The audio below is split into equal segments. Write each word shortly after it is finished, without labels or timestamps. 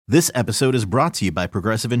This episode is brought to you by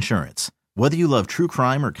Progressive Insurance. Whether you love true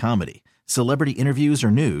crime or comedy, celebrity interviews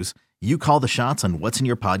or news, you call the shots on what's in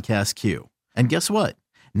your podcast queue. And guess what?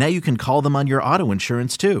 Now you can call them on your auto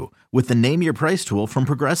insurance too with the Name Your Price tool from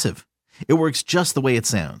Progressive. It works just the way it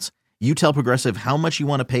sounds. You tell Progressive how much you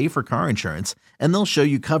want to pay for car insurance, and they'll show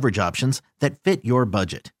you coverage options that fit your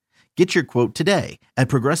budget. Get your quote today at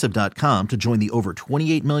Progressive.com to join the over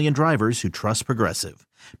 28 million drivers who trust Progressive.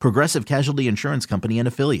 Progressive Casualty Insurance Company and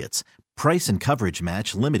Affiliates. Price and coverage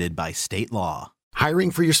match limited by state law. Hiring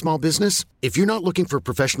for your small business? If you're not looking for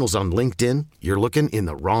professionals on LinkedIn, you're looking in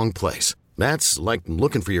the wrong place. That's like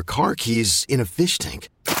looking for your car keys in a fish tank.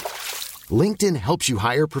 LinkedIn helps you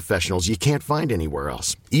hire professionals you can't find anywhere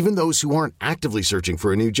else, even those who aren't actively searching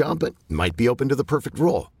for a new job but might be open to the perfect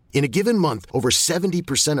role. In a given month, over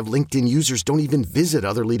 70% of LinkedIn users don't even visit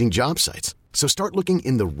other leading job sites. So start looking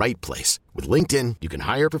in the right place. With LinkedIn, you can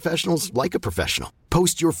hire professionals like a professional.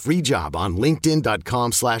 Post your free job on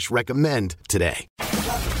linkedin.com/recommend today.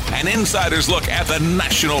 An insider's look at the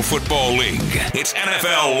National Football League. It's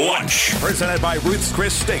NFL Lunch. Presented by Ruth's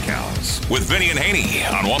Chris Steakhouse. With Vinny and Haney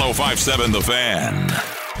on 105.7 The Fan.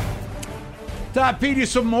 Time to feed you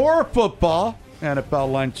some more football.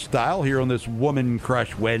 NFL lunch style here on this Woman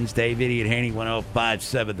Crush Wednesday. Vinny and Haney,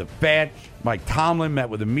 105.7 The Fan. Mike Tomlin met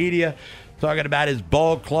with the media, talking about his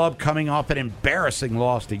ball club coming off an embarrassing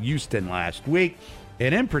loss to Houston last week,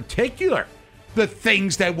 and in particular, the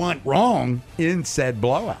things that went wrong in said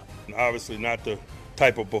blowout. Obviously not the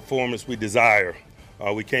type of performance we desire.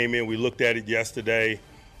 We came in, we looked at it yesterday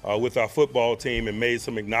with our football team and made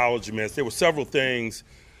some acknowledgments. There were several things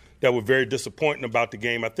that were very disappointing about the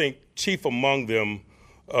game. I think chief among them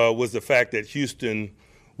was the fact that Houston,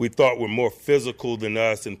 we thought, were more physical than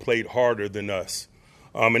us and played harder than us.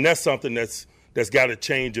 And that's something that's got to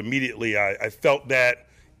change immediately. I felt that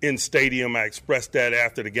in stadium. I expressed that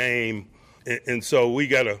after the game. And so we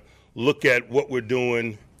got to look at what we're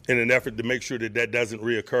doing in an effort to make sure that that doesn't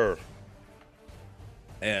reoccur.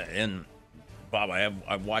 And Bob,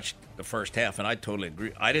 I've watched the first half, and I totally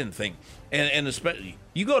agree. I didn't think, and especially,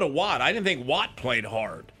 you go to Watt, I didn't think Watt played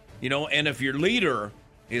hard. And if your leader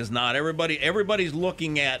is not, everybody's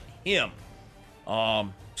looking at him.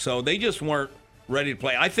 So they just weren't ready to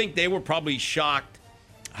play. I think they were probably shocked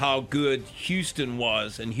how good Houston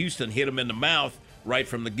was, and Houston hit them in the mouth right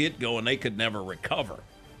from the get-go, and they could never recover.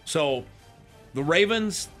 So the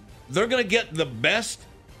Ravens, they're going to get the best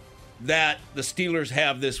that the Steelers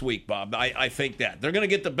have this week, Bob. I think that. They're going to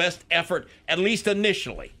get the best effort, at least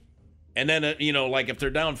initially. And then, like if they're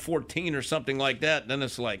down 14 or something like that, then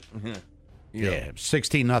it's like, Yeah,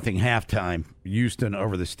 16-0 halftime, Houston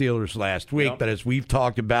over the Steelers last week. Yep. But as we've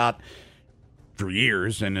talked about for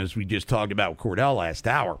years, and as we just talked about with Cordell last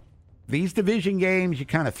hour, these division games, you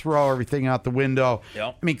kind of throw everything out the window.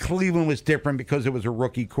 Yep. I mean, Cleveland was different because it was a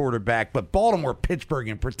rookie quarterback, but Baltimore, Pittsburgh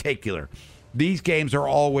in particular, these games are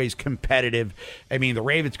always competitive. I mean, the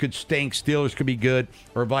Ravens could stink, Steelers could be good,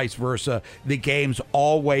 or vice versa. The games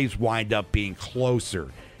always wind up being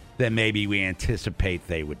closer than maybe we anticipate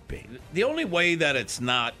they would be. The only way that it's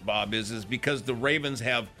not, Bob, is because the Ravens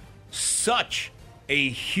have such a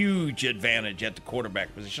huge advantage at the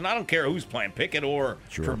quarterback position. I don't care who's playing, Pickett or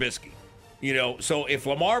Trubisky. So if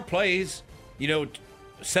Lamar plays,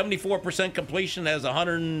 74% completion, has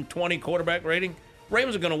 120 quarterback rating,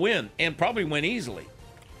 Ravens are going to win, and probably win easily.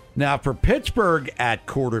 Now, for Pittsburgh at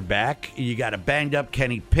quarterback, you got a banged-up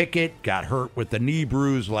Kenny Pickett, got hurt with the knee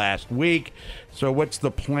bruise last week. So what's the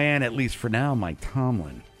plan, at least for now, Mike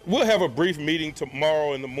Tomlin? We'll have a brief meeting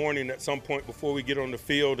tomorrow in the morning at some point before we get on the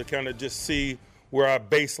field to kind of just see where our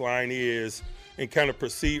baseline is and kind of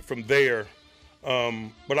proceed from there.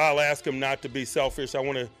 But I'll ask him not to be selfish. I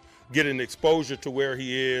want to get an exposure to where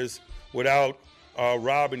he is without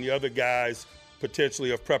robbing the other guys potentially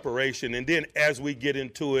of preparation. And then as we get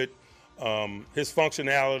into it, his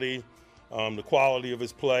functionality, the quality of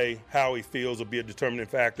his play, how he feels will be a determining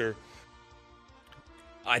factor.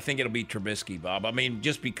 I think it'll be Trubisky, Bob. I mean,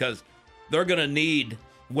 just because they're going to need,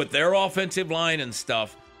 with their offensive line and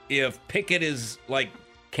stuff, if Pickett is,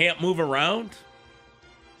 can't move around,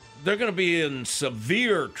 they're going to be in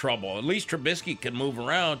severe trouble. At least Trubisky can move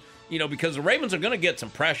around, because the Ravens are going to get some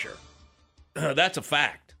pressure. That's a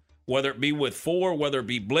fact. Whether it be with four, whether it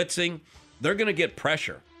be blitzing, they're going to get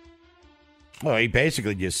pressure. Well, he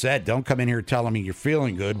basically just said, don't come in here telling me you're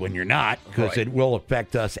feeling good when you're not, because it will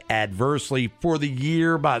affect us adversely. For the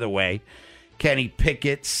year, by the way, Kenny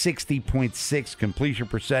Pickett, 60.6 completion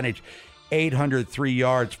percentage, 803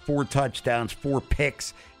 yards, 4 touchdowns, 4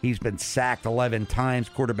 picks. He's been sacked 11 times,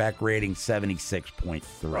 quarterback rating 76.3.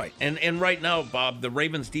 Right. And right now, Bob, the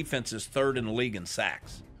Ravens defense is third in the league in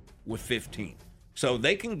sacks. with 15. So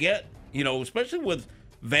they can get, especially with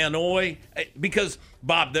Van Noy, because,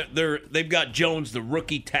 Bob, they've got Jones, the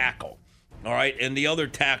rookie tackle, all right, and the other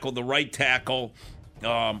tackle, the right tackle,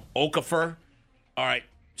 Okafor, all right.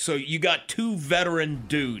 So you got two veteran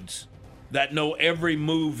dudes that know every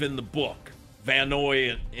move in the book, Van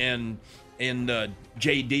Noy and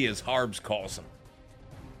JD, as Harbs calls him.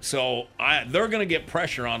 So they're going to get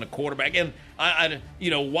pressure on the quarterback. And,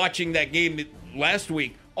 watching that game last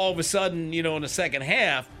week, all of a sudden, in the second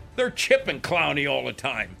half, they're chipping Clowney all the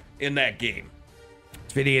time in that game.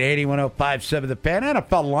 It's Vinny and Haney, 105.7 The Fan.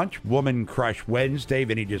 NFL lunch, Woman Crush Wednesday.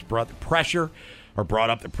 Vinny just brought up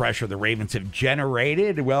the pressure the Ravens have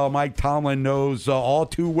generated. Well, Mike Tomlin knows all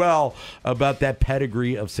too well about that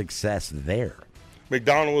pedigree of success there.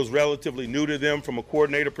 McDonald was relatively new to them from a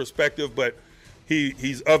coordinator perspective, but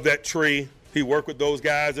he's of that tree. He worked with those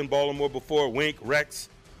guys in Baltimore before, Wink, Rex.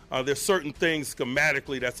 There's certain things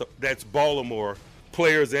schematically that's Baltimore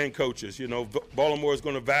players and coaches. Baltimore is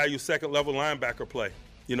going to value second-level linebacker play.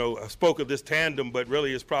 I spoke of this tandem, but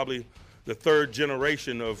really it's probably the third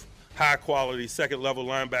generation of high-quality second-level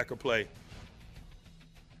linebacker play.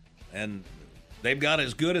 And they've got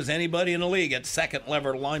as good as anybody in the league at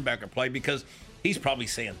second-level linebacker play, because he's probably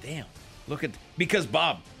saying, damn, because,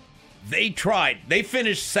 Bob, they tried. They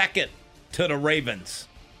finished second to the Ravens.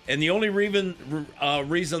 And the only reason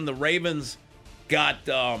the Ravens got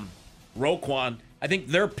Roquan, I think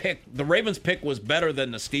the Ravens pick was better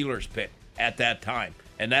than the Steelers pick at that time.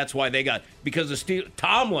 And that's why they got, because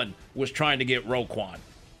Tomlin was trying to get Roquan.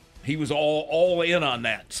 He was all in on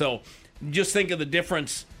that. So just think of the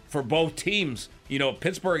difference for both teams.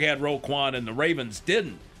 Pittsburgh had Roquan and the Ravens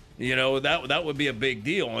didn't. That would be a big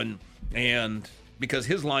deal. And because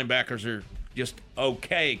his linebackers are just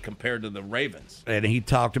okay compared to the Ravens. And he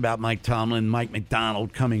talked about Mike Tomlin, Mike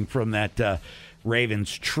McDonald coming from that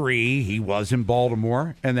Ravens tree. He was in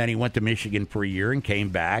Baltimore, and then he went to Michigan for a year and came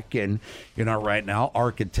back. And, right now,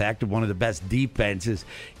 architect of one of the best defenses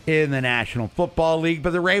in the National Football League. But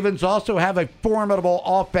the Ravens also have a formidable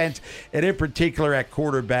offense, and in particular at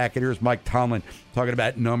quarterback. And here's Mike Tomlin talking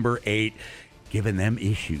about number 8, giving them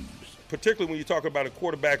issues. Particularly when you talk about a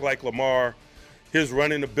quarterback like Lamar, his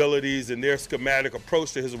running abilities and their schematic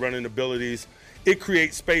approach to his running abilities, it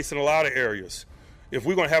creates space in a lot of areas. If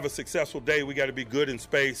we're going to have a successful day, we got to be good in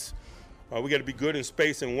space. We got to be good in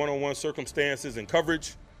space in one-on-one circumstances and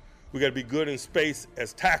coverage. We got to be good in space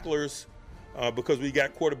as tacklers because we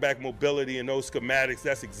got quarterback mobility and those schematics.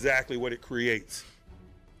 That's exactly what it creates.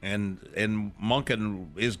 And Monken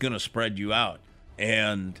is going to spread you out.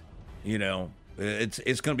 And,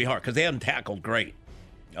 it's going to be hard because they haven't tackled great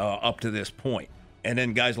up to this point. And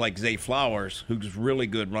then guys like Zay Flowers, who's really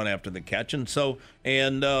good run after the catch. And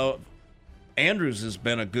Andrews has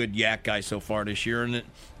been a good yak guy so far this year. And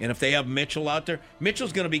if they have Mitchell out there,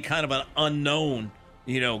 Mitchell's going to be kind of an unknown,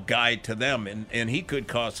 guy to them. And he could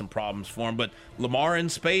cause some problems for him. But Lamar in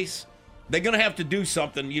space, they're going to have to do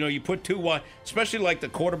something. You put 2 wide, especially like the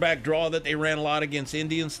quarterback draw that they ran a lot against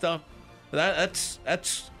Indy and stuff. That's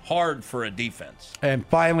hard for a defense. And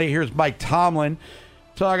finally, here's Mike Tomlin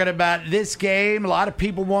talking about this game. A lot of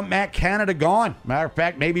people want Matt Canada gone. Matter of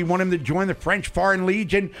fact, maybe want him to join the French Foreign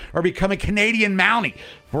Legion or become a Canadian Mountie,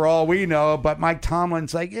 for all we know. But Mike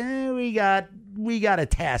Tomlin's like, we got a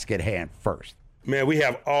task at hand first. Man, we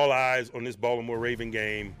have all eyes on this Baltimore Raven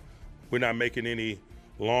game. We're not making any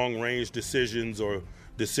long-range decisions or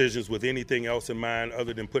decisions with anything else in mind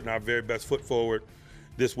other than putting our very best foot forward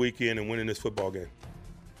this weekend and winning this football game.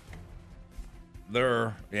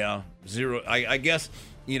 They're, zero. I guess,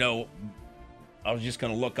 I was just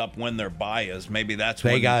going to look up when their bye is. Maybe that's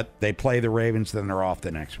when they play the Ravens, then they're off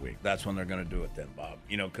the next week. That's when they're going to do it then, Bob.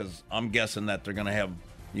 Because I'm guessing that they're going to have,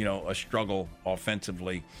 a struggle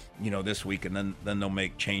offensively, this week, and then they'll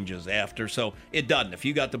make changes after. So it doesn't. If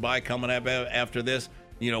you got the bye coming up after this,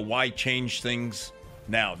 why change things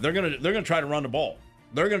now? They're gonna try to run the ball.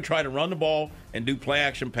 They're going to try to run the ball and do play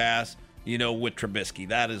action pass. With Trubisky.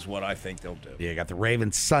 That is what I think they'll do. You got the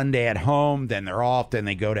Ravens Sunday at home, then they're off, then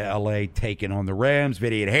they go to L.A. taking on the Rams.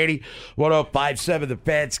 Vinny and Haney, 105.7 The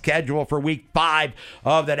Fan schedule for Week 5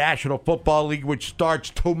 of the National Football League, which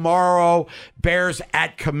starts tomorrow. Bears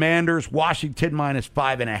at Commanders, Washington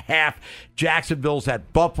 -5.5. Jacksonville's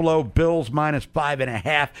at Buffalo, Bills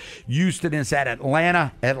 -5.5. Houston is at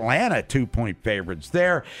Atlanta. Atlanta 2-point favorites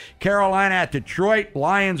there. Carolina at Detroit,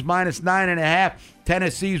 Lions -9.5.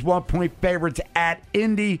 Tennessee's 1-point favorites at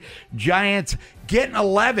Indy. Giants getting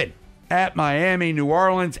 11 at Miami. New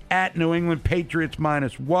Orleans at New England. Patriots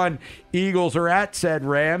 -1. Eagles are at said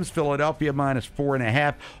Rams. Philadelphia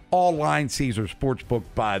 -4.5. All line Caesar Sportsbook,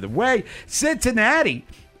 by the way. Cincinnati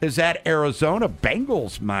is at Arizona.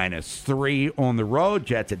 Bengals -3 on the road.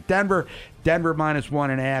 Jets at Denver. Denver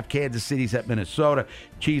 -1.5. Kansas City's at Minnesota.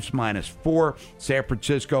 Chiefs -4. San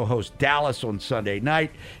Francisco hosts Dallas on Sunday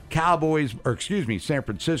night. San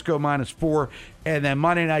Francisco -4. And then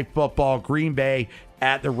Monday Night Football, Green Bay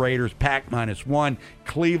at the Raiders, Pack -1.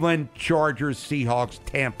 Cleveland, Chargers, Seahawks,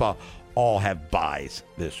 Tampa all have byes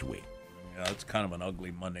this week. Yeah, it's kind of an ugly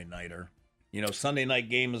Monday nighter. Sunday night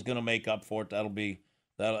game is going to make up for it.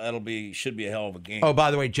 Should be a hell of a game. Oh,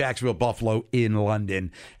 by the way, Jacksonville, Buffalo in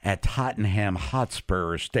London at Tottenham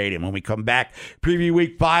Hotspur Stadium. When we come back, preview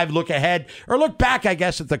week 5, look ahead, or look back, I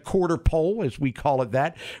guess, at the quarter poll, as we call it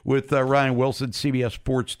that, with Ryan Wilson,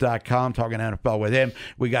 CBSSports.com, talking NFL with him.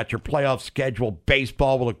 We got your playoff schedule,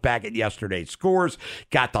 baseball. We'll look back at yesterday's scores.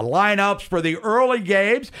 Got the lineups for the early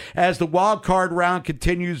games as the wild card round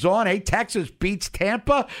continues on. Hey, Texas beats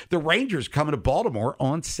Tampa. The Rangers coming to Baltimore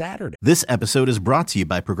on Saturday. This episode is brought to you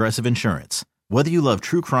by Progressive Insurance. Whether you love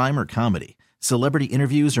true crime or comedy, celebrity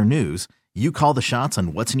interviews or news, you call the shots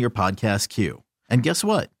on what's in your podcast queue. And guess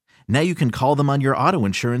what? Now you can call them on your auto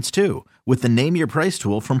insurance too with the Name Your Price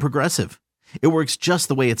tool from Progressive. It works just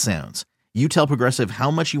the way it sounds. You tell Progressive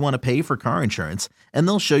how much you want to pay for car insurance, and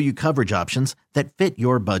they'll show you coverage options that fit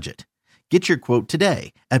your budget. Get your quote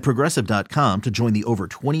today at Progressive.com to join the over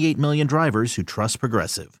 28 million drivers who trust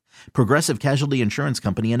Progressive. Progressive Casualty Insurance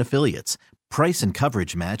Company and Affiliates. Price and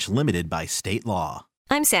coverage match limited by state law.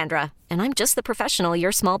 I'm Sandra, and I'm just the professional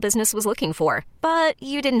your small business was looking for. But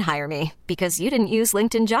you didn't hire me because you didn't use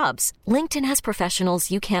LinkedIn Jobs. LinkedIn has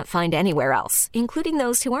professionals you can't find anywhere else, including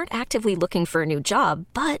those who aren't actively looking for a new job,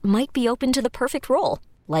 but might be open to the perfect role,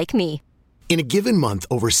 like me. In a given month,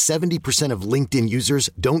 over 70% of LinkedIn users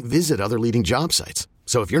don't visit other leading job sites.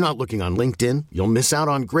 So if you're not looking on LinkedIn, you'll miss out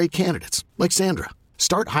on great candidates like Sandra.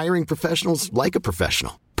 Start hiring professionals like a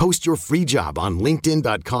professional. Post your free job on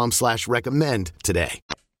linkedin.com/recommend today.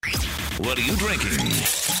 What are you drinking?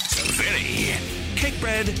 Vinny,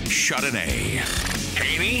 Cakebread Chardonnay.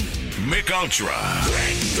 Haney, Mick Ultra.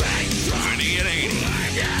 Vinny and Haney.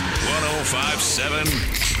 105.7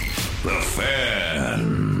 The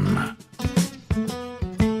Fan.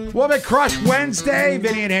 Woman Crush Wednesday,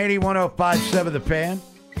 Vinny and Haney, 105.7 The Fan.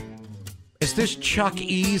 Is this Chuck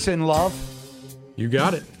E's in love? You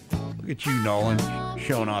got it. Look at you, Nolan,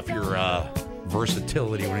 showing off your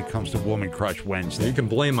versatility when it comes to Woman Crush Wednesday. You can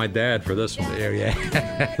blame my dad for this one.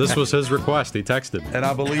 Yeah. This was his request. He texted me. And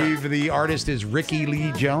I believe the artist is Ricky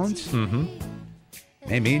Lee Jones. Mm-hmm.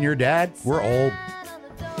 Hey, me and your dad, we're old.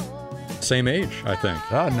 Same age, I think.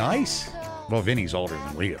 Oh, nice. Well, Vinny's older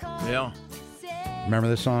than Leo. Yeah. Remember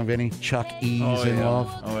this song, Vinny? Chuck E's in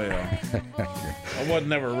love? Oh, yeah. I wasn't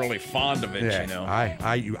never really fond of it, Yeah, you know.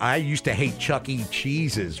 I used to hate Chuck E.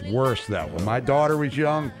 Cheese's worse, though. When my daughter was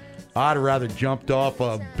young, I'd rather jumped off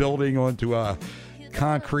a building onto a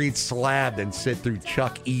concrete slab than sit through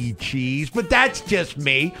Chuck E. Cheese. But that's just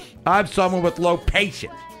me. I'm someone with low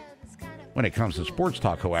patience. When it comes to sports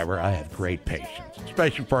talk, however, I have great patience,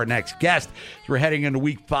 especially for our next guest. As we're heading into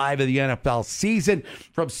week 5 of the NFL season.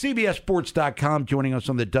 From CBSSports.com, joining us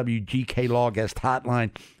on the WGK Law Guest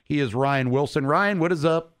Hotline, he is Ryan Wilson. Ryan, what is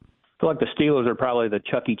up? I feel like the Steelers are probably the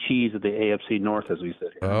Chuck E. Cheese of the AFC North, as we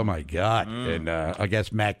sit here. Oh, my God. And I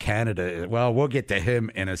guess Matt Canada, well, we'll get to him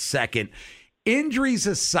in a second. Injuries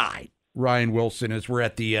aside, Ryan Wilson, as we're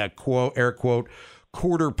at the air quote,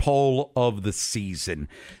 quarter pole of the season.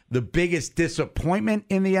 The biggest disappointment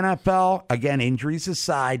in the NFL, again, injuries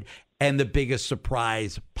aside, and the biggest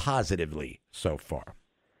surprise positively so far,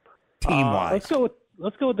 team-wise.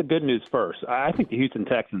 Let's go with the good news first. I think the Houston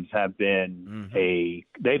Texans have been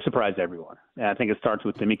they've surprised everyone. And I think it starts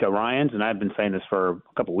with DeMeco Ryans, and I've been saying this for a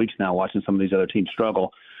couple of weeks now, watching some of these other teams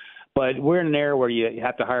struggle. But we're in an era where you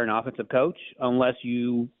have to hire an offensive coach unless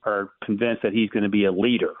you are convinced that he's going to be a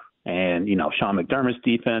leader. And, you know, Sean McDermott's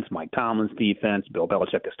defense, Mike Tomlin's defense, Bill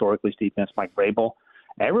Belichick historically's defense, Mike Vrabel.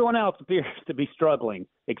 Everyone else appears to be struggling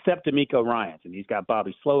except DeMeco Ryans. And he's got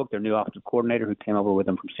Bobby Slowick, their new offensive coordinator, who came over with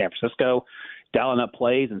him from San Francisco, dialing up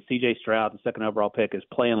plays. And C.J. Stroud, the second overall pick, is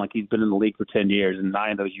playing like he's been in the league for 10 years. And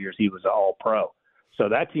 9 of those years he was an all-pro. So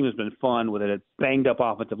that team has been fun with a banged-up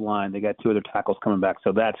offensive line. They got 2 other tackles coming back.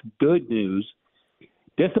 So that's good news.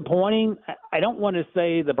 Disappointing, I don't want to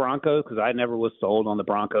say the Broncos because I never was sold on the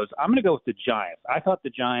Broncos. I'm going to go with the Giants. I thought the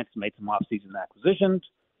Giants made some offseason acquisitions,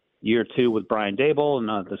 year 2 with Brian Daboll and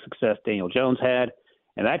the success Daniel Jones had.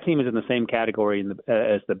 And that team is in the same category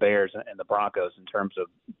as the Bears and the Broncos in terms of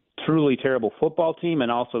truly terrible football team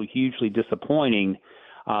and also hugely disappointing,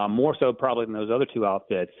 more so probably than those other 2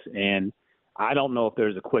 outfits. And I don't know if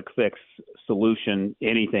there's a quick fix solution,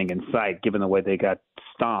 anything in sight, given the way they got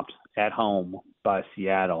stomped at home by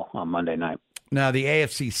Seattle on Monday night. Now, the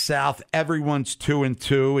AFC South, everyone's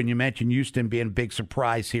 2-2, and you mentioned Houston being a big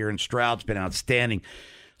surprise here, and Stroud's been outstanding,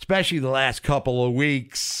 especially the last couple of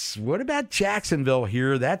weeks. What about Jacksonville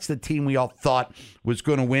here? That's the team we all thought was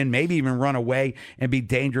going to win, maybe even run away and be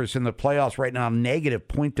dangerous in the playoffs right now, negative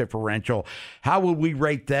point differential. How would we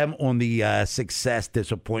rate them on the success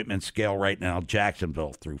disappointment scale right now,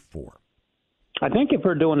 Jacksonville through 4? I think if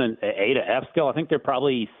we're doing an A to F scale, I think they're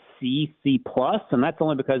probably C plus, and that's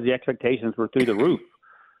only because the expectations were through the roof.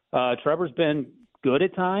 Trevor's been good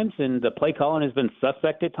at times, and the play calling has been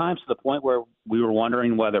suspect at times to the point where we were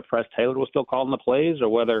wondering whether Press Taylor was still calling the plays or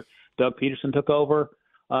whether Doug Peterson took over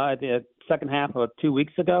at the second half of 2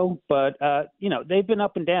 weeks ago. But, they've been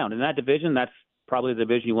up and down. In that division, that's probably the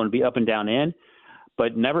division you want to be up and down in.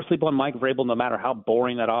 But never sleep on Mike Vrabel, no matter how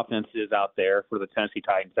boring that offense is out there for the Tennessee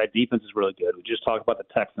Titans. That defense is really good. We just talked about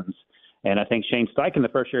the Texans. And I think Shane Steichen, the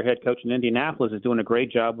first-year head coach in Indianapolis, is doing a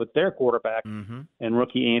great job with their quarterback and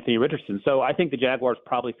rookie Anthony Richardson. So I think the Jaguars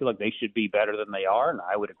probably feel like they should be better than they are, and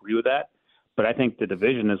I would agree with that. But I think the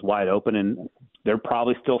division is wide open, and they're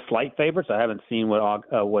probably still slight favorites. I haven't seen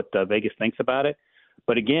what Vegas thinks about it.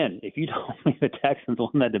 But, again, if you told me the Texans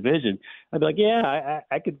won that division, I'd be like, yeah,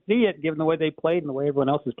 I could see it given the way they played and the way everyone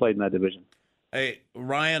else has played in that division. Hey,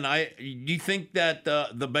 Ryan, do you think that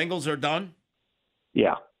the Bengals are done?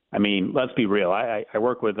 Yeah. I mean, let's be real. I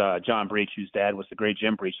work with John Breach, whose dad was the great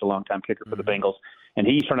Jim Breach, the longtime kicker for the Bengals, and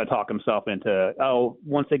he's trying to talk himself into,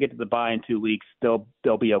 once they get to the bye in 2 weeks,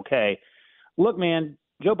 they'll be okay. Look, man,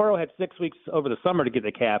 Joe Burrow had 6 weeks over the summer to get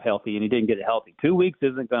the calf healthy, and he didn't get it healthy. 2 weeks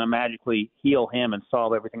isn't going to magically heal him and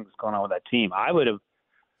solve everything that's going on with that team.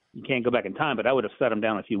 You can't go back in time, but I would have set him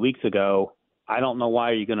down a few weeks ago. I don't know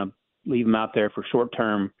why you're going to leave him out there for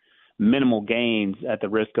short-term minimal gains at the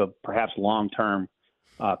risk of perhaps long-term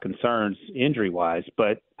concerns injury-wise,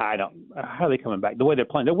 but how are they coming back? The way they're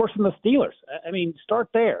playing, they're worse than the Steelers. I mean, start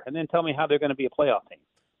there and then tell me how they're going to be a playoff team.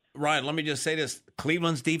 Ryan, let me just say this.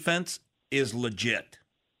 Cleveland's defense is legit.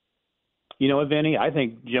 You know what, Vinny? I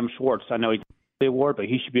think Jim Schwartz, I know he's the award, but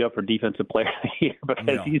he should be up for Defensive Player of the Year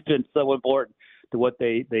because he's been so important to what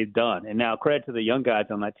they've done. And now credit to the young guys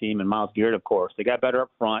on that team and Myles Garrett, of course. They got better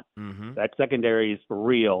up front. That secondary is for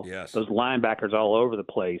real. Yes. Those linebackers all over the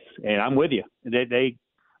place. And I'm with you. They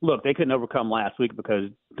couldn't overcome last week because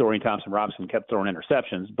Dorian Thompson-Robinson kept throwing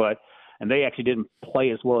interceptions, and they actually didn't play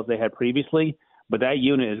as well as they had previously. But that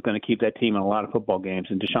unit is going to keep that team in a lot of football games,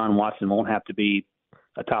 and Deshaun Watson won't have to be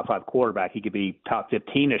a top 5 quarterback. He could be top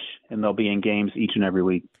 15-ish, and they'll be in games each and every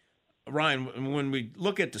week. Ryan, when we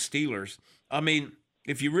look at the Steelers, I mean,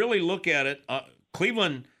 if you really look at it,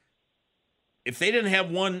 Cleveland, if they didn't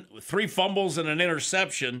have 3 fumbles and an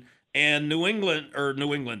interception, and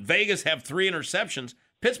Vegas have 3 interceptions,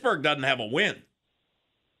 Pittsburgh doesn't have a win.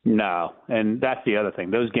 No, and that's the other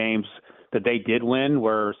thing. Those games that they did win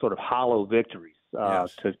were sort of hollow victories.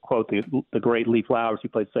 Yes. To quote the great Lee Flowers, who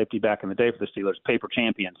played safety back in the day for the Steelers, paper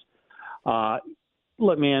champions.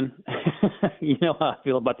 Look, man, you know how I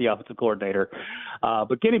feel about the offensive coordinator.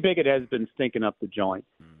 But Kenny Pickett has been stinking up the joint.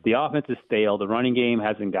 The offense is stale. The running game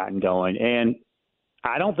hasn't gotten going. And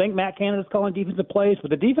I don't think Matt Canada's calling defensive plays,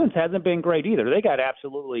 but the defense hasn't been great either. They got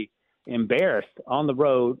absolutely embarrassed on the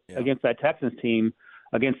road against that Texans team,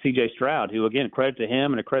 against C.J. Stroud, who, again, credit to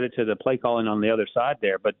him and a credit to the play calling on the other side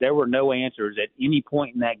there. But there were no answers at any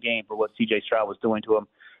point in that game for what C.J. Stroud was doing to him.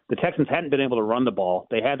 The Texans hadn't been able to run the ball.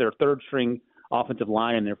 They had their third-string offensive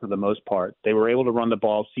line in there for the most part. They were able to run the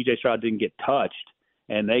ball. C.J. Stroud didn't get touched,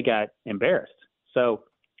 and they got embarrassed. So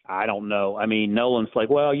I don't know. I mean, Nolan's like,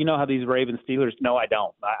 well, you know how these Ravens Steelers – no, I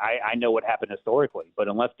don't. I know what happened historically. But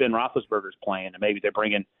unless Ben Roethlisberger's playing and maybe they're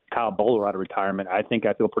bringing Kyle Bowler out of retirement, I think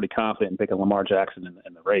I feel pretty confident in picking Lamar Jackson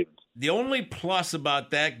and the Ravens. The only plus about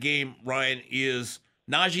that game, Ryan, is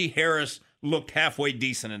Najee Harris looked halfway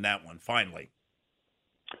decent in that one, finally.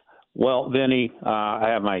 Well, Vinny, I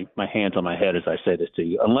have my hands on my head as I say this to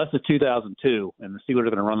you. Unless it's 2002 and the Steelers are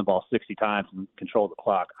going to run the ball 60 times and control the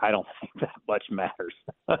clock, I don't think that much matters.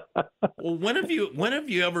 Well, when have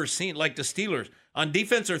you ever seen, like, the Steelers on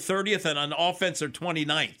defense are 30th and on offense are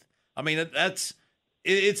 29th? I mean,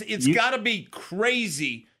 it's got to be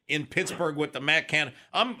crazy in Pittsburgh with the Matt Canada.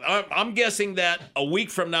 I'm guessing that a week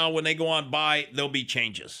from now when they go on bye, there'll be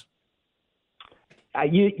changes.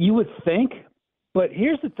 You would think. But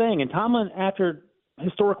here's the thing, and Tomlin, after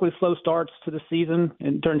historically slow starts to the season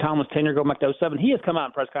and during Tomlin's tenure going back to 2007, he has come out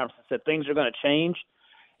in press conference and said things are going to change.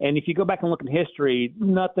 And if you go back and look in history,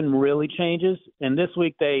 nothing really changes. And this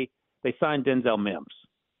week they signed Denzel Mims,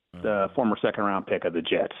 the former second-round pick of the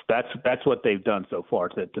Jets. That's what they've done so far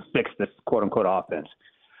to fix this quote-unquote offense.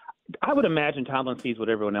 I would imagine Tomlin sees what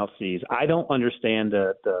everyone else sees. I don't understand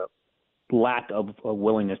the lack of a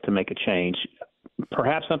willingness to make a change.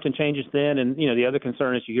 Perhaps something changes then, and the other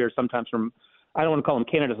concern is you hear sometimes from, I don't want to call them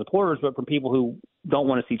Canada supporters, but from people who don't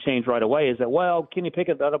want to see change right away is that, well, Kenny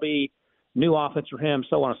Pickett, that'll be new offense for him,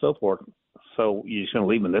 so on and so forth. So you're just going to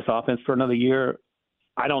leave him in this offense for another year?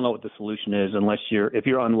 I don't know what the solution is if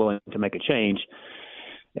you're unwilling to make a change.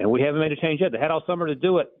 And we haven't made a change yet. They had all summer to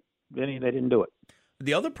do it. Vinny, they didn't do it.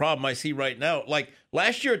 The other problem I see right now, like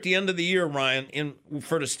last year at the end of the year, Ryan,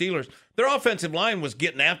 for the Steelers, their offensive line was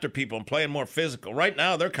getting after people and playing more physical. Right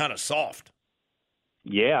now, they're kind of soft.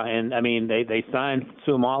 Yeah, and I mean they signed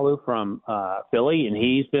Suamalu from Philly, and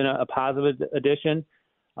he's been a positive addition.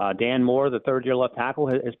 Dan Moore, the third-year left tackle,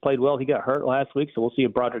 has played well. He got hurt last week, so we'll see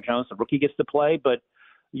if Broderick Jones, the rookie, gets to play. But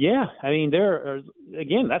yeah, I mean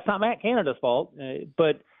again, that's not Matt Canada's fault,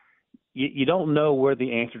 but you don't know where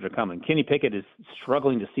the answers are coming. Kenny Pickett is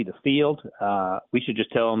struggling to see the field. We should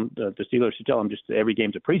just tell him, the Steelers should tell him just every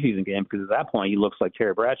game's a preseason game, because at that point he looks like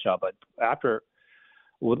Terry Bradshaw. But after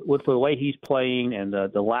with the way he's playing and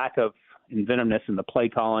the lack of inventiveness in the play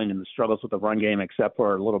calling and the struggles with the run game, except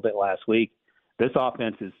for a little bit last week, this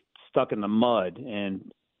offense is stuck in the mud.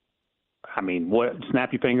 And I mean,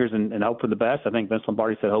 snap your fingers and hope for the best. I think Vince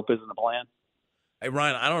Lombardi said hope isn't the plan. Hey,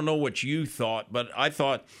 Ryan, I don't know what you thought, but I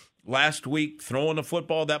thought last week throwing the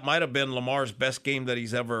football, that might have been Lamar's best game that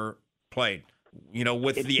he's ever played,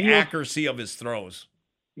 with the accuracy of his throws.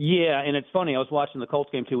 Yeah, and it's funny. I was watching the Colts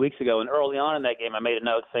game 2 weeks ago, and early on in that game, I made a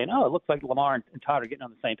note saying, it looks like Lamar and Todd are getting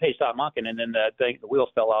on the same page, Todd Monken, and then the wheels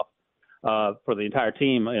fell off for the entire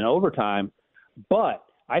team in overtime. But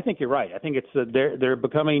I think you're right. I think it's they're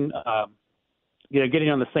becoming, getting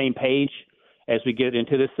on the same page as we get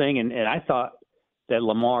into this thing, and I thought that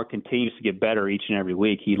Lamar continues to get better each and every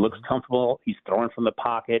week. He looks comfortable. He's throwing from the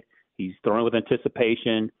pocket. He's throwing with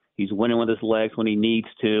anticipation. He's winning with his legs when he needs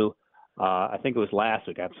to. I think it was last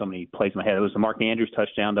week. I have so many plays in my head. It was the Mark Andrews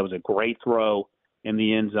touchdown. That was a great throw in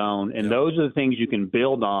the end zone. And those are the things you can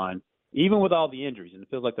build on, even with all the injuries. And it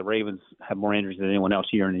feels like the Ravens have more injuries than anyone else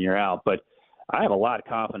year in and year out. But I have a lot of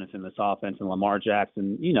confidence in this offense and Lamar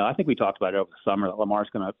Jackson. I think we talked about it over the summer that Lamar's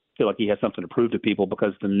going to feel like he has something to prove to people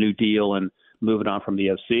because of the new deal and moving on from the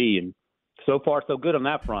FC. And so far, so good on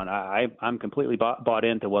that front. I'm completely bought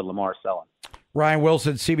into what Lamar's selling. Ryan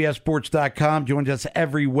Wilson, CBSSports.com, joins us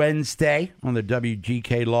every Wednesday on the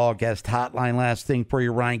WGK Law Guest Hotline. Last thing for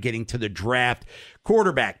you, Ryan, getting to the draft.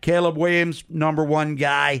 Quarterback, Caleb Williams, number one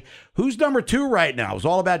guy. Who's number two right now? It's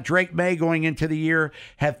all about Drake May going into the year.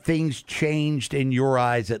 Have things changed in your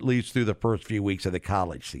eyes, at least through the first few weeks of the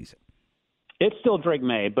college season? It's still Drake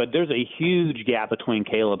May, but there's a huge gap between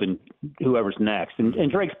Caleb and whoever's next. And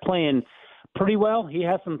Drake's playing pretty well. He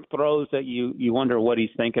has some throws that you wonder what he's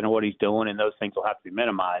thinking or what he's doing, and those things will have to be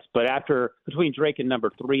minimized. But between Drake and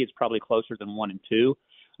number three, it's probably closer than 1 and 2.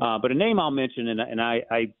 But a name I'll mention, and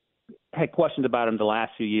I had questions about him the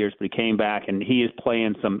last few years, but he came back, and he is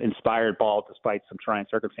playing some inspired ball despite some trying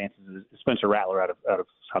circumstances. Spencer Rattler out of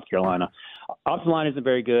South Carolina. Offensive line isn't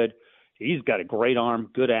very good. He's got a great arm,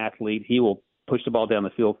 good athlete. He will push the ball down the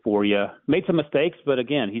field for you. Made some mistakes, but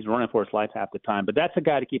again, he's running for his life half the time. But that's a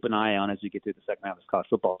guy to keep an eye on as you get through the second half of this college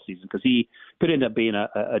football season, because he could end up being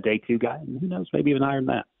a day two guy. And who knows, maybe even higher than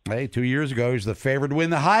that. Hey, 2 years ago, he was the favorite to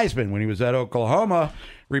win the Heisman when he was at Oklahoma,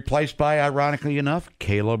 replaced by, ironically enough,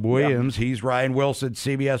 Caleb Williams. Yep. He's Ryan Wilson,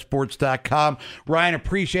 CBSSports.com. Ryan,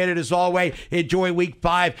 appreciate it as always. Enjoy Week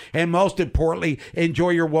 5, and most importantly,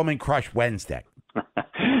 enjoy your Woman Crush Wednesday.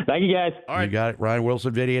 Thank you, guys. All right. You got it. Ryan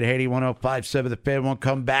Wilson, Vinny and Haney, 105.7 The Fan. Won't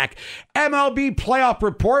come back. MLB playoff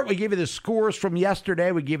report. We give you the scores from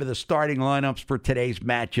yesterday. We give you the starting lineups for today's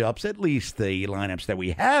matchups, at least the lineups that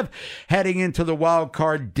we have heading into the wild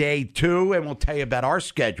card day 2. And we'll tell you about our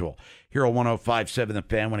schedule here on 105.7 The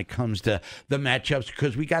Fan when it comes to the matchups,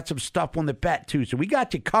 because we got some stuff on the bet, too. So we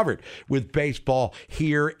got you covered with baseball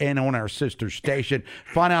here and on our sister station.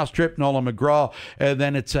 Funhouse Trip, Nolan McGraw, and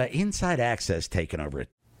then it's Inside Access taking over it.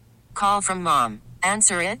 Call from mom.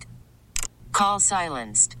 Answer it. Call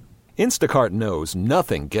silenced. Instacart knows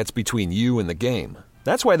nothing gets between you and the game.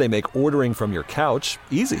 That's why they make ordering from your couch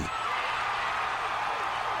easy.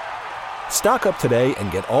 Stock up today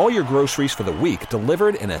and get all your groceries for the week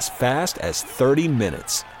delivered in as fast as 30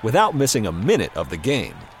 minutes without missing a minute of the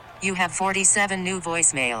game. You have 47 new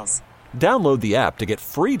voicemails. Download the app to get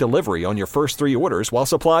free delivery on your first 3 orders while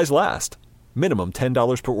supplies last. Minimum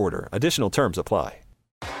 $10 per order. Additional terms apply.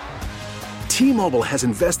 T-Mobile has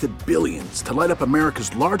invested billions to light up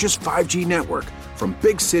America's largest 5G network, from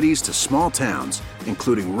big cities to small towns,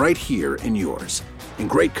 including right here in yours. And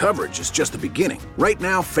great coverage is just the beginning. Right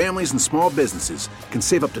now, families and small businesses can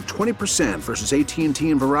save up to 20% versus AT&T and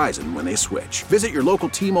Verizon when they switch. Visit your local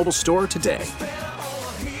T-Mobile store today.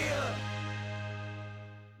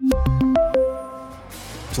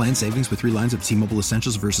 Plan savings with 3 lines of T-Mobile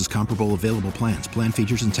Essentials versus comparable available plans. Plan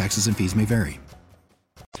features and taxes and fees may vary.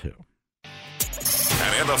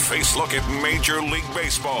 And a face look at Major League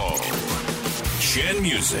Baseball. Chin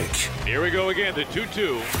Music. Here we go again, the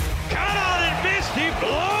 2-2. Cut on and missed. He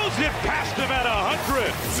blows it past him at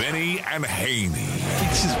 100. Vinny and Haney. He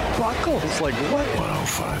just buckles like what?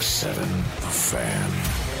 105.7 The Fan.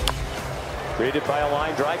 Greeted by a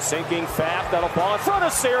line drive, sinking Pfaff. That'll ball in front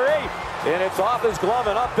of Siri. And it's off his glove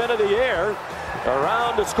and up into the air.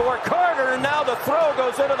 Around to score Carter. And now the throw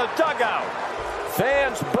goes into the dugout.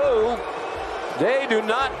 Fans boo. They do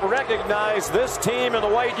not recognize this team in the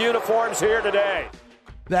white uniforms here today.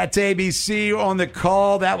 That's ABC on the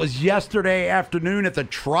call. That was yesterday afternoon at the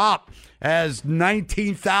Trop, as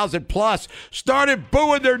 19,000 plus started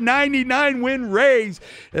booing their 99-win Rays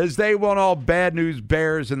as they won all Bad News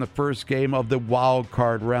Bears in the first game of the wild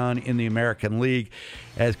card round in the American League.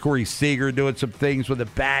 As Corey Seager doing some things with a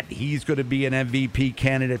bat, he's going to be an MVP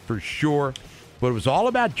candidate for sure. But it was all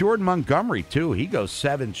about Jordan Montgomery, too. He goes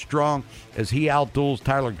 7 strong as he outduels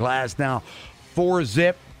Tyler Glasnow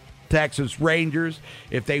 4-zip. Texas Rangers,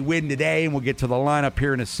 if they win today, and we'll get to the lineup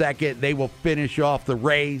here in a second, they will finish off the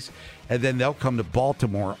Rays, and then they'll come to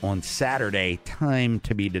Baltimore on Saturday. Time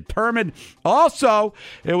to be determined. Also,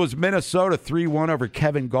 it was Minnesota 3-1 over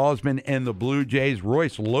Kevin Gausman and the Blue Jays.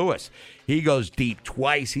 Royce Lewis, he goes deep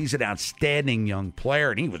twice. He's an outstanding young player,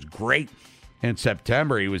 and he was great in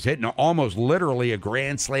September. He was hitting almost literally a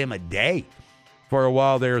grand slam a day. For a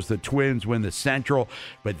while there's the Twins win the Central,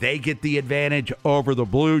 but they get the advantage over the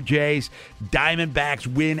Blue Jays. Diamondbacks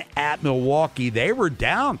win at Milwaukee. They were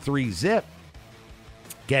down 3-zip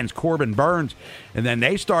against Corbin Burns, and then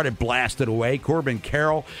they started blasted away. Corbin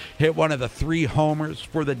Carroll hit one of the 3 homers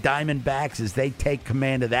for the Diamondbacks as they take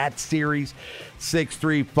command of that series.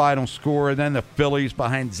 6-3 final score, and then the Phillies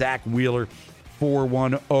behind Zach Wheeler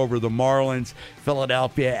 4-1 over the Marlins.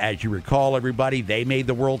 Philadelphia, as you recall, everybody, they made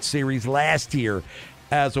the World Series last year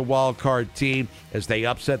as a wild card team as they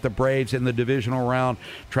upset the Braves in the divisional round,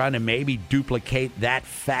 trying to maybe duplicate that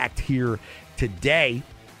fact here today.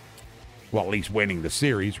 Well, at least winning the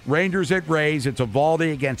series. Rangers at Rays. It's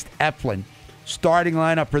Eovaldi against Eflin. Starting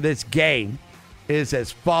lineup for this game is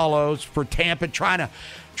as follows for Tampa, trying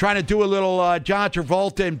to do a little John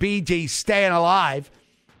Travolta and BG staying alive.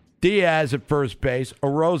 Diaz at first base,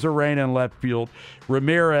 Arozarena in left field,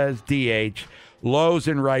 Ramirez DH, Lowe's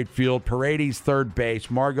in right field, Paredes third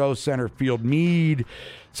base, Margot center field, Meade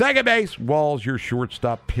second base, Walls your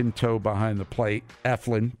shortstop, Pinto behind the plate,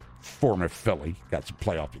 Eflin, former Philly, got some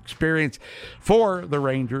playoff experience. For the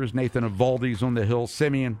Rangers, Nathan Eovaldi's on the hill,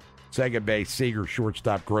 Simeon second base, Seager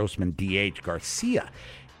shortstop, Grossman DH, Garcia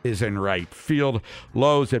is in right field.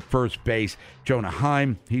 Lowe's at first base. Jonah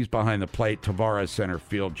Heim, he's behind the plate. Tavares center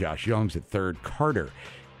field. Josh Young's at third. Carter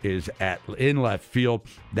is in left field.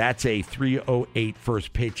 That's a 3:08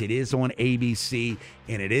 first pitch. It is on ABC,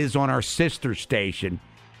 and it is on our sister station,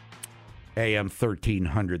 AM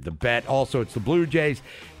 1300 The Bet. Also, it's the Blue Jays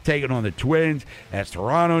taking on the Twins, as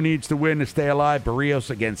Toronto needs to win to stay alive. Barrios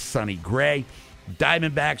against Sonny Gray.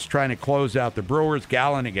 Diamondbacks trying to close out the Brewers.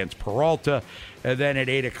 Gallen against Peralta. And then at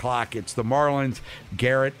 8 o'clock, it's the Marlins.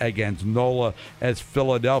 Garrett against Nola as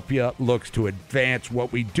Philadelphia looks to advance.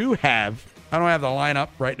 What we do have, I don't have the lineup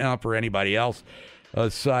right now for anybody else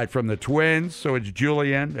aside from the Twins. So it's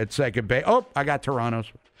Julian at second base. Oh, I got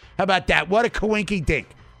Toronto's. How about that? What a coinky dink.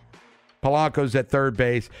 Polanco's at third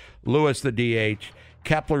base. Lewis the DH.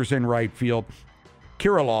 Kepler's in right field.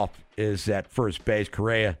 Kirilloff is at first base.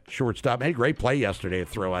 Correa, shortstop. Made a great play yesterday to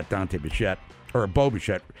throw out Dante Bichette, or Bo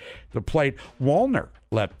Bichette, the plate. Wallner,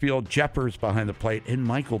 left field. Jeffers behind the plate. And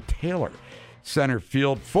Michael Taylor, center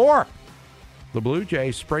field. For the Blue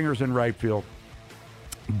Jays, Springer's in right field.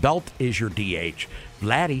 Belt is your DH.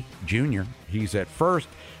 Vladdy Jr., he's at first.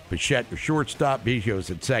 Bichette, your shortstop. Biggio's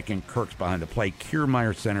at second. Kirk's behind the plate.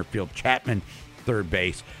 Kiermaier, center field. Chapman, third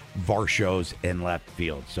base. Varsho's in left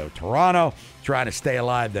field. So Toronto trying to stay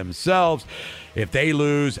alive themselves. If they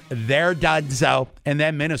lose, they're done. So, and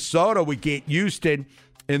then Minnesota would get Houston,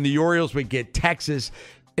 and the Orioles would get Texas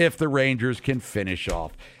if the Rangers can finish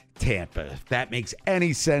off Tampa. If that makes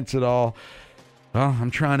any sense at all, well,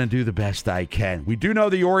 I'm trying to do the best I can. We do know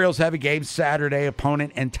the Orioles have a game Saturday,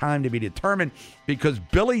 opponent and time to be determined, because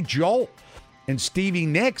Billy Joel and Stevie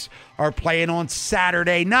Nicks are playing on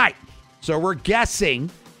Saturday night. So we're guessing,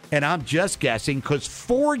 and I'm just guessing, because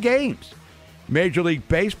 4 games, Major League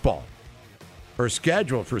Baseball, are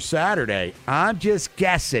scheduled for Saturday. I'm just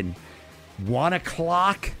guessing 1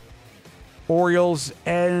 o'clock, Orioles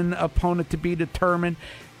and opponent to be determined.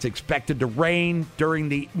 It's expected to rain during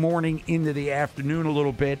the morning into the afternoon a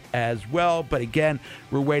little bit as well. But again,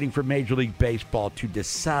 we're waiting for Major League Baseball to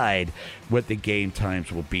decide what the game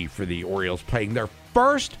times will be for the Orioles playing their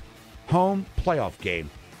first home playoff game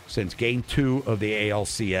since Game 2 of the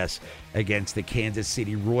ALCS against the Kansas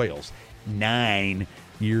City Royals 9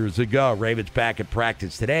 years ago. Ravens back at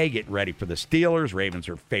practice today, getting ready for the Steelers. Ravens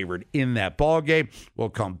are favored in that ball game.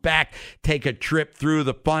 We'll come back, take a trip through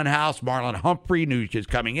the fun house. Marlon Humphrey, news just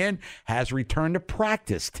coming in, has returned to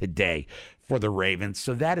practice today for the Ravens.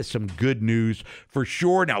 So that is some good news for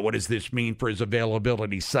sure. Now, what does this mean for his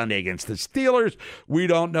availability Sunday against the Steelers? We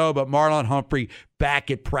don't know, but Marlon Humphrey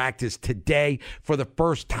back at practice today for the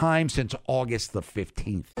first time since August the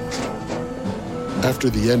 15th.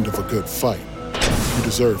 After the end of a good fight, you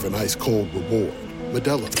deserve an ice-cold reward.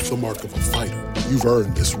 Modelo is the mark of a fighter. You've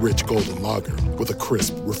earned this rich golden lager with a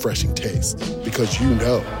crisp, refreshing taste. Because you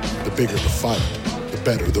know, the bigger the fight, the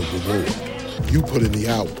better the reward. You put in the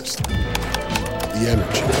hours, the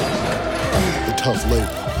energy, the tough labor.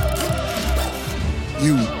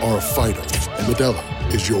 You are a fighter, and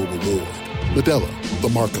Modelo is your reward. Modelo, the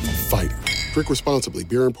mark of a fighter. Drink responsibly.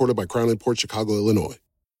 Beer imported by Crown Imports, Chicago, Illinois.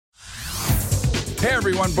 Hey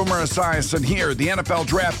everyone, Boomer Esiason here. The NFL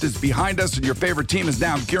Draft is behind us and your favorite team is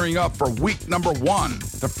now gearing up for week number 1.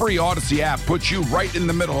 The free Odyssey app puts you right in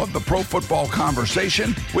the middle of the pro football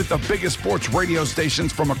conversation with the biggest sports radio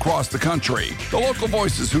stations from across the country. The local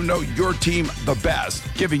voices who know your team the best,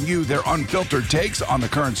 giving you their unfiltered takes on the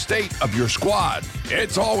current state of your squad.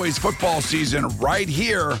 It's always football season right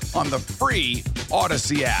here on the free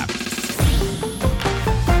Odyssey app.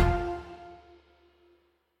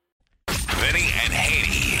 Vinny and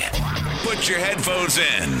Haney. Put your headphones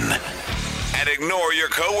in and ignore your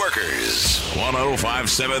coworkers.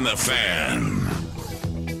 105.7 The Fan.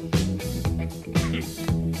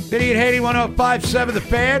 Vinny and Haney, 105.7 The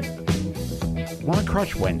Fan. Wanna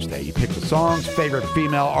Crush Wednesday. You pick the songs, favorite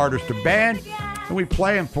female artist or band, and we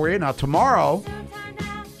play them for you. Now, tomorrow,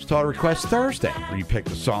 it's Total Request Thursday, where you pick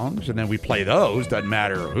the songs, and then we play those. Doesn't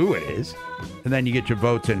matter who it is. And then you get your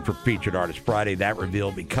votes in for Featured Artist Friday. That reveal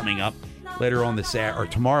will be coming up later on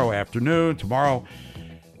tomorrow afternoon. Tomorrow,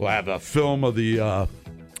 we'll have a film of the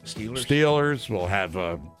Steelers. We'll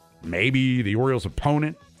have maybe the Orioles'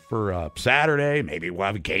 opponent for Saturday. Maybe we'll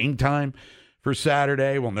have a game time for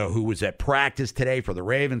Saturday. We'll know who was at practice today for the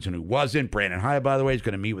Ravens and who wasn't. Brandon Hyatt, by the way, is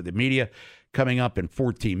going to meet with the media coming up in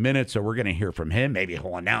 14 minutes, so we're going to hear from him. Maybe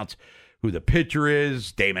he'll announce who the pitcher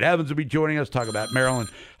is. Damon Evans will be joining us, talk about Maryland.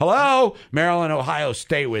 Hello, Maryland, Ohio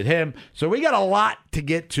State with him. So we got a lot to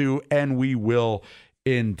get to, and we will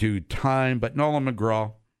in due time. But Nolan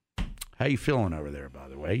McGraw, how you feeling over there, by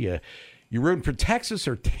the way? You rooting for Texas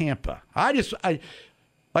or Tampa? I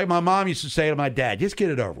like my mom used to say to my dad, just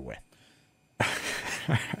get it over with.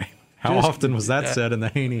 How often was that said in the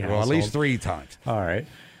Haney household? Well, at least 3 times. All right.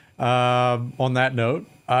 On that note,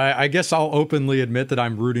 I guess I'll openly admit that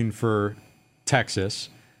I'm rooting for Texas.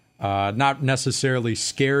 Not necessarily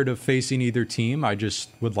scared of facing either team. I just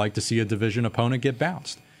would like to see a division opponent get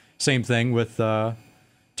bounced. Same thing with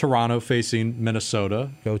Toronto facing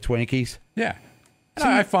Minnesota. Go Twinkies. Yeah. And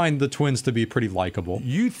I find the Twins to be pretty likable.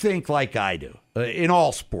 You think like I do in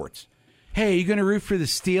all sports. Hey, you going to root for the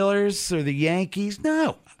Steelers or the Yankees?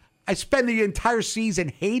 No. I spend the entire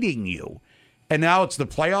season hating you. And now it's the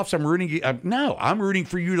playoffs. I'm rooting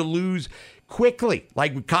for you to lose quickly.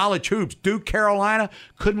 Like with college hoops, Duke, Carolina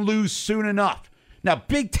couldn't lose soon enough. Now,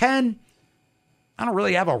 Big Ten, I don't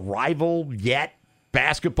really have a rival yet,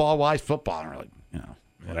 basketball-wise. Football, I don't really,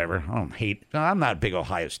 whatever. I'm not a big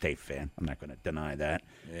Ohio State fan. I'm not going to deny that.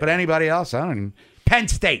 Yeah. But anybody else, Penn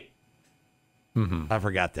State. Mm-hmm. I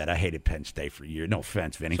forgot that. I hated Penn State for years. No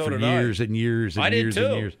offense, Vinny. So for years and years and years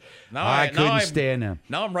and years. I couldn't stand them.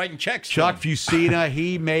 Now I'm writing checks. Chuck Fusina,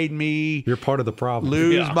 he made me You're part of the problem.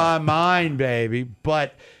 Lose my mind, baby.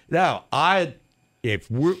 But no,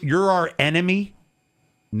 you're our enemy,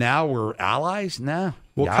 now we're allies? No.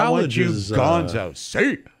 Well, college is gonzo.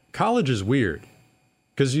 See? College is weird.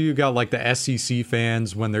 Because you got like the SEC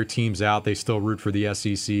fans, when their team's out, they still root for the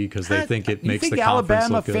SEC because they think it makes the conference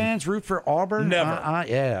Alabama look good. fans root for Auburn? Never. I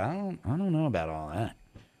don't know about all that.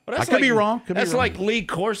 Well, I could be wrong. That's like Lee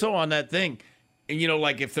Corso on that thing.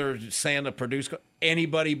 like if they're saying the Purdue's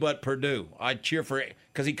anybody but Purdue, I'd cheer for it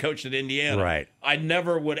because he coached at Indiana. Right. I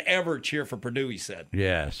never would ever cheer for Purdue, he said.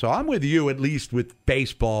 Yeah, so I'm with you at least with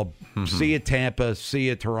baseball. See you Tampa, see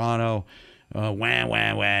you Toronto,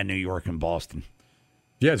 New York and Boston.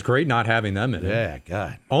 Yeah, it's great not having them in it. Yeah,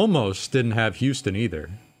 God. Almost didn't have Houston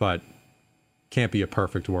either, but can't be a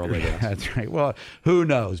perfect world, I guess. That's right. Well, who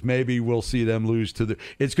knows? Maybe we'll see them lose to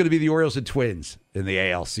it's going to be the Orioles and Twins in the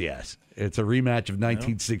ALCS. It's a rematch of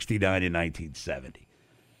 1969 and 1970.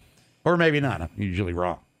 Or maybe not. I'm usually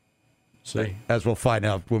wrong. See. As we'll find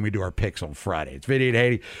out when we do our picks on Friday. It's Vinny and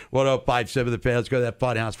Haney, 105.7 The Fan. Let's go to that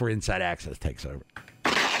Funhouse where Inside Access takes over.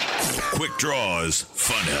 Quick Draws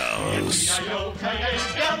Funhouse.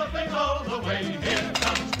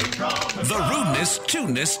 The rudeness,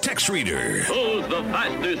 tuneness text reader. Who's the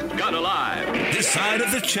fastest gun alive? This side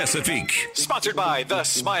of the Chesapeake. Sponsored by the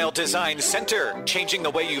Smile Design Center. Changing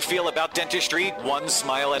the way you feel about dentistry, one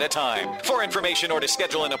smile at a time. For information or to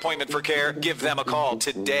schedule an appointment for care, give them a call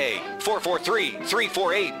today.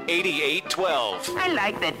 443-348-8812. I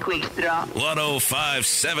like that quick straw.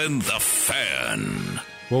 105.7 The Fan.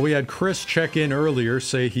 Well, we had Chris check in earlier,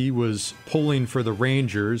 say he was pulling for the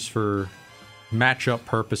Rangers for matchup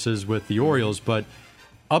purposes with the Orioles, but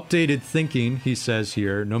updated thinking, he says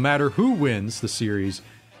here, no matter who wins the series,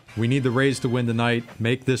 we need the Rays to win tonight,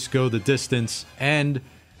 make this go the distance, and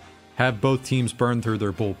have both teams burn through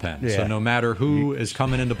their bullpen. Yeah. So no matter who is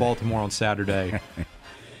coming into Baltimore on Saturday,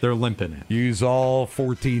 they're limping it. Use all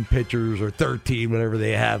 14 pitchers or 13, whatever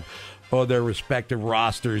they have on their respective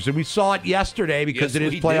rosters. And we saw it yesterday because it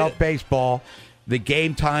is playoff baseball. The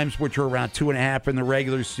game times, which are around 2.5 in the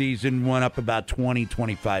regular season, went up about 20,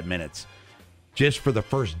 25 minutes just for the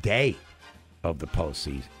first day of the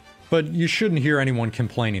postseason. But you shouldn't hear anyone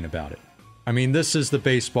complaining about it. I mean, this is the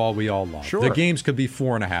baseball we all love. Sure. The games could be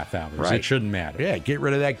 4.5 hours. Right. It shouldn't matter. Yeah, get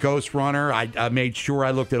rid of that ghost runner. I made sure I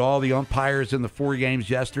looked at all the umpires in the 4 games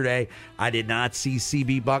yesterday. I did not see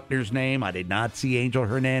C.B. Buckner's name. I did not see Angel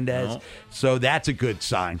Hernandez. No. So that's a good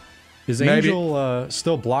sign. Is Angel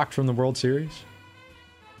still blocked from the World Series?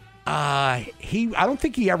 I don't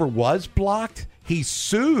think he ever was blocked. He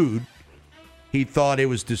sued. He thought it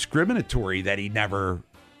was discriminatory that he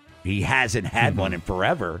hasn't had one in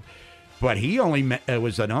forever. But he only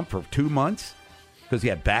was an ump for 2 months because he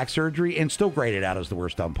had back surgery and still graded out as the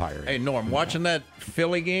worst umpire. Hey, Norm, watching that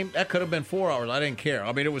Philly game, that could have been 4 hours. I didn't care.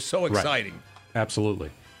 I mean, it was so exciting. Right.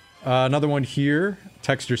 Absolutely. Another one here.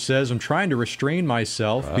 Texter says, I'm trying to restrain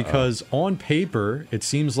myself because on paper, it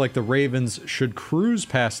seems like the Ravens should cruise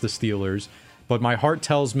past the Steelers, but my heart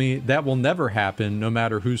tells me that will never happen no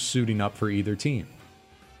matter who's suiting up for either team.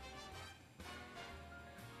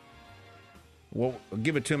 Well,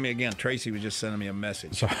 give it to me again. Tracy was just sending me a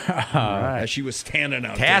message Right. as she was standing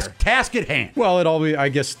out there. Task at hand. Well, it always, I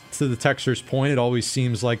guess, to the texter's point, it always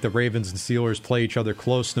seems like the Ravens and Steelers play each other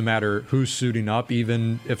close no matter who's suiting up,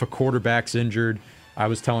 even if a quarterback's injured. I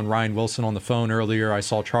was telling Ryan Wilson on the phone earlier, I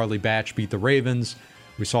saw Charlie Batch beat the Ravens.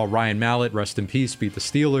 We saw Ryan Mallett, rest in peace, beat the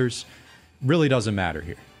Steelers. Really doesn't matter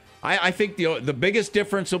here. I think the biggest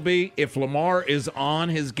difference will be if Lamar is on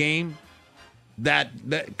his game,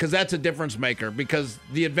 because that's a difference maker because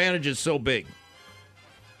the advantage is so big.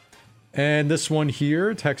 And this one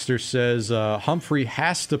here, texter says, Humphrey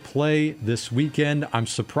has to play this weekend. I'm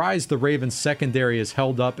surprised the Ravens secondary has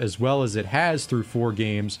held up as well as it has through 4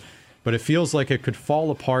 games, but it feels like it could fall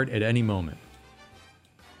apart at any moment.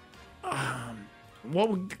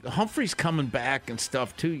 Well, Humphrey's coming back and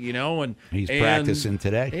stuff too, and he's practicing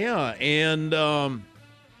today. Yeah, and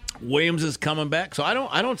Williams is coming back, so I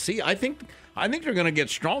don't see. I think they're going to get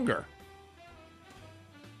stronger.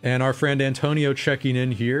 And our friend Antonio checking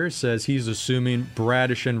in here says he's assuming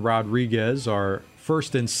Bradish and Rodriguez are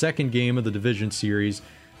first and second game of the division series.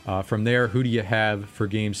 From there, who do you have for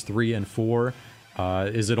games 3 and 4?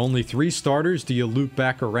 Is it only 3 starters? Do you loop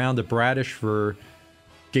back around to Bradish for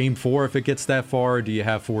game 4 if it gets that far, or do you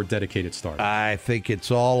have 4 dedicated starters? I think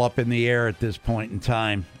it's all up in the air at this point in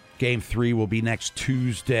time. Game 3 will be next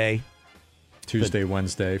Tuesday.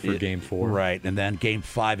 Wednesday for game 4. Right, and then game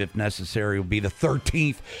 5, if necessary, will be the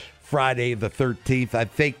 13th, Friday the 13th. I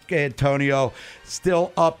think Antonio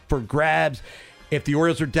still up for grabs. If the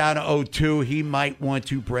Orioles are down to 0-2, he might want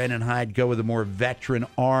to, Brandon Hyde, go with a more veteran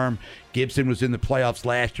arm. Gibson was in the playoffs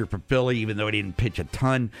last year for Philly, even though he didn't pitch a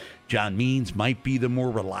ton. John Means might be the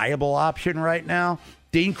more reliable option right now.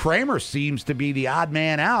 Dean Kramer seems to be the odd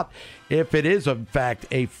man out if it is, in fact,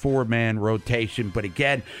 a 4-man rotation. But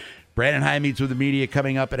again, Brandon Hyde meets with the media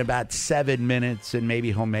coming up in about 7 minutes, and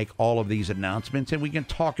maybe he'll make all of these announcements, and we can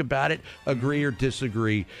talk about it, agree or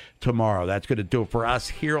disagree tomorrow. That's going to do it for us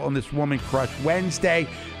here on this Woman Crush Wednesday.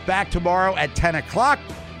 Back tomorrow at 10 o'clock.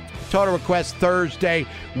 Total Request Thursday.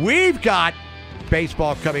 We've got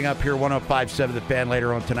baseball coming up here, 105.7 The Fan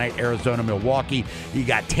later on tonight, Arizona, Milwaukee. You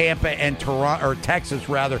got Tampa and Toronto, or Texas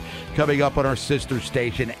rather, coming up on our sister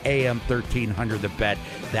station, AM 1300 The Bet.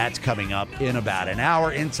 That's coming up in about an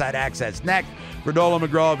hour. Inside Access next. For Nolan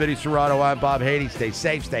McGraw, Vinny Serrato, I'm Bob Haney. Stay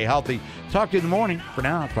safe, stay healthy. Talk to you in the morning. For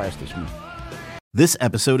now, I'll class this morning. This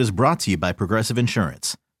episode is brought to you by Progressive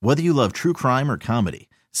Insurance. Whether you love true crime or comedy,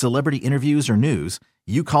 celebrity interviews or news,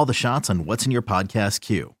 you call the shots on what's in your podcast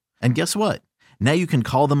queue. And guess what? Now you can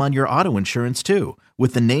call them on your auto insurance, too,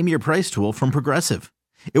 with the Name Your Price tool from Progressive.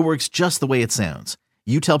 It works just the way it sounds.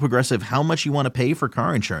 You tell Progressive how much you want to pay for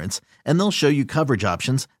car insurance, and they'll show you coverage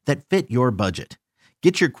options that fit your budget.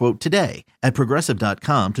 Get your quote today at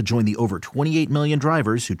Progressive.com to join the over 28 million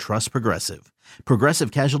drivers who trust Progressive. Progressive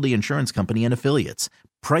Casualty Insurance Company and Affiliates.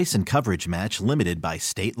 Price and coverage match limited by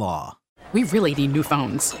state law. We really need new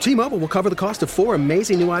phones. T-Mobile will cover the cost of 4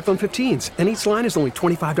 amazing new iPhone 15s, and each line is only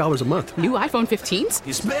 $25 a month. New iPhone 15s?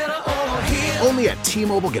 It's better over here. Only at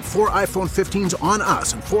T-Mobile, get 4 iPhone 15s on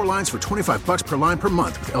us and 4 lines for $25 per line per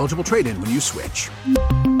month with eligible trade-in when you switch.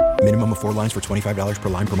 Minimum of 4 lines for $25 per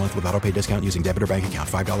line per month with autopay discount using debit or bank account.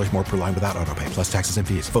 $5 more per line without autopay, plus taxes and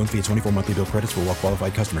fees. Phone fee at 24 monthly bill credits for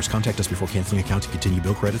well-qualified customers. Contact us before canceling account to continue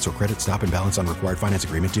bill credits or credit stop and balance on required finance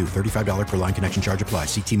agreement due. $35 per line connection charge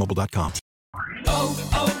applies. See T-Mobile.com.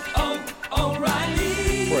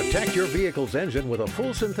 O'Reilly. Protect your vehicle's engine with a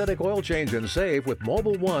full synthetic oil change and save with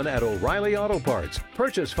Mobile One at O'Reilly Auto Parts.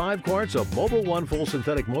 Purchase 5 quarts of Mobile One full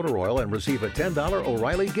synthetic motor oil and receive a $10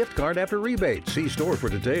 O'Reilly gift card after rebate. See store for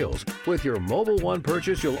details. With your Mobile One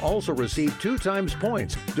purchase, you'll also receive 2 times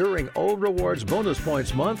points during O Rewards Bonus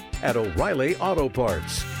Points Month at O'Reilly Auto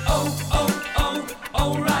Parts.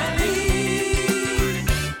 O'Reilly.